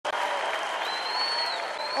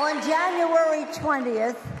On January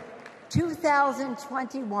 20th,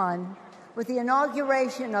 2021, with the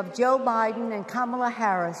inauguration of Joe Biden and Kamala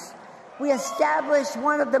Harris, we established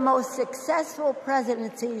one of the most successful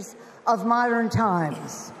presidencies of modern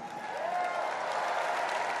times.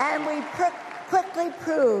 And we quickly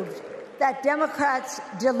proved that Democrats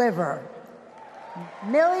deliver.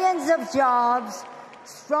 Millions of jobs,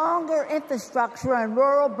 stronger infrastructure and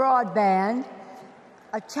rural broadband,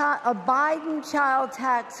 a Biden child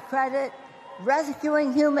tax credit,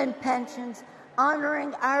 rescuing human pensions,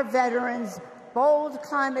 honoring our veterans, bold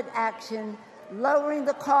climate action, lowering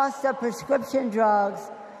the cost of prescription drugs,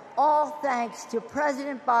 all thanks to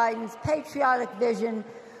President Biden's patriotic vision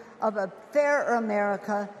of a fairer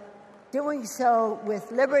America, doing so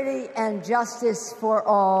with liberty and justice for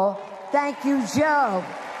all. Thank you, Joe.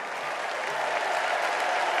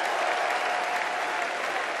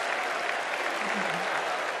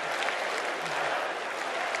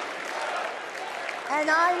 And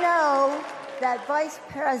I know that Vice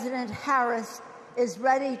President Harris is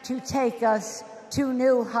ready to take us to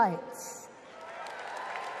new heights.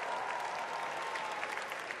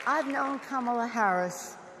 I've known Kamala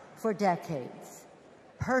Harris for decades.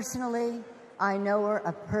 Personally, I know her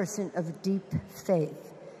a person of deep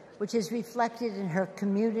faith, which is reflected in her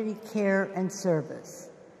community care and service.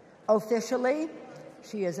 Officially,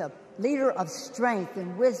 she is a leader of strength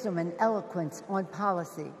and wisdom and eloquence on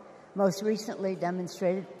policy, most recently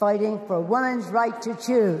demonstrated fighting for women's right to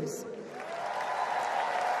choose.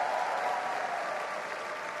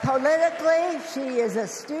 Politically, she is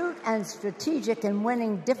astute and strategic in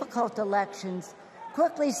winning difficult elections,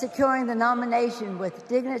 quickly securing the nomination with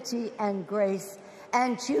dignity and grace,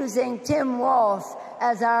 and choosing Tim Walz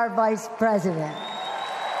as our vice president.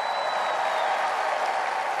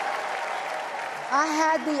 I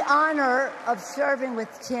had the honor of serving with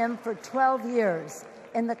Tim for 12 years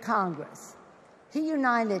in the Congress. He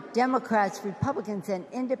united Democrats, Republicans, and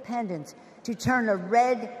independents to turn a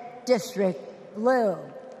red district blue.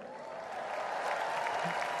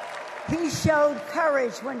 He showed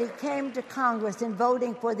courage when he came to Congress in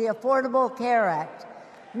voting for the Affordable Care Act,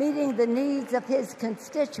 meeting the needs of his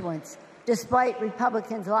constituents despite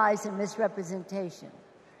Republicans' lies and misrepresentation.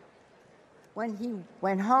 When he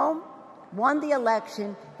went home, won the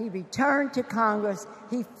election, he returned to Congress.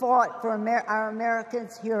 He fought for our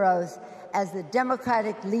Americans' heroes as the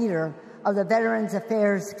Democratic leader of the Veterans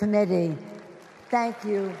Affairs Committee. Thank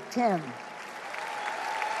you, Tim.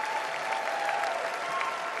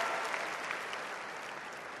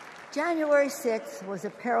 January 6th was a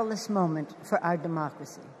perilous moment for our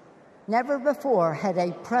democracy. Never before had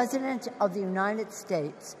a president of the United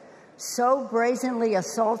States so brazenly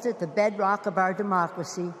assaulted the bedrock of our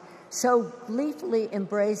democracy, so gleefully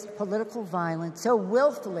embraced political violence, so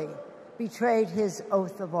willfully betrayed his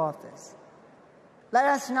oath of office. Let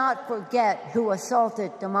us not forget who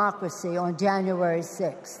assaulted democracy on January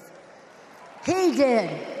 6th. He did.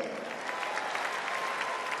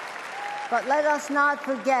 But let us not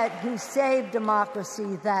forget who saved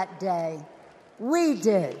democracy that day. We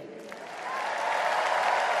did.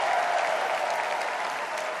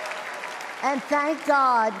 And thank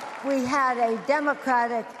God we had a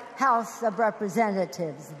Democratic House of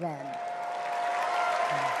Representatives then.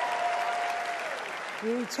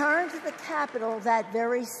 We returned to the Capitol that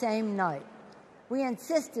very same night. We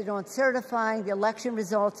insisted on certifying the election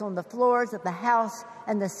results on the floors of the House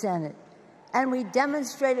and the Senate. And we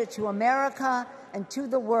demonstrated to America and to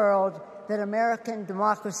the world that American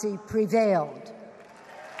democracy prevailed.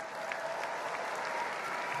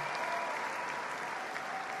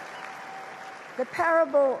 The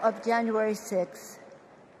parable of January 6th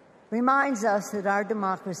reminds us that our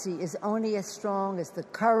democracy is only as strong as the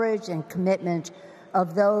courage and commitment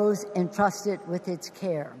of those entrusted with its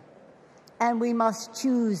care. And we must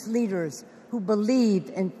choose leaders who believe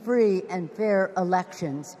in free and fair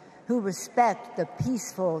elections, who respect the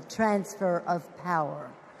peaceful transfer of power.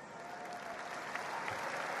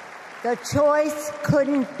 The choice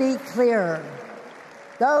couldn't be clearer.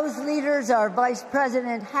 Those leaders are Vice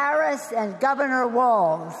President Harris and Governor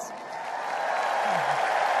Walz.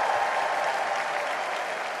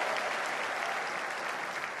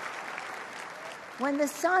 When the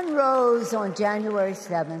sun rose on January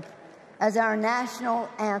 7th, as our national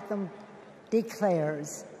anthem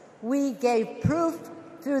declares, we gave proof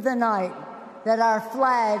through the night that our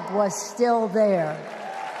flag was still there.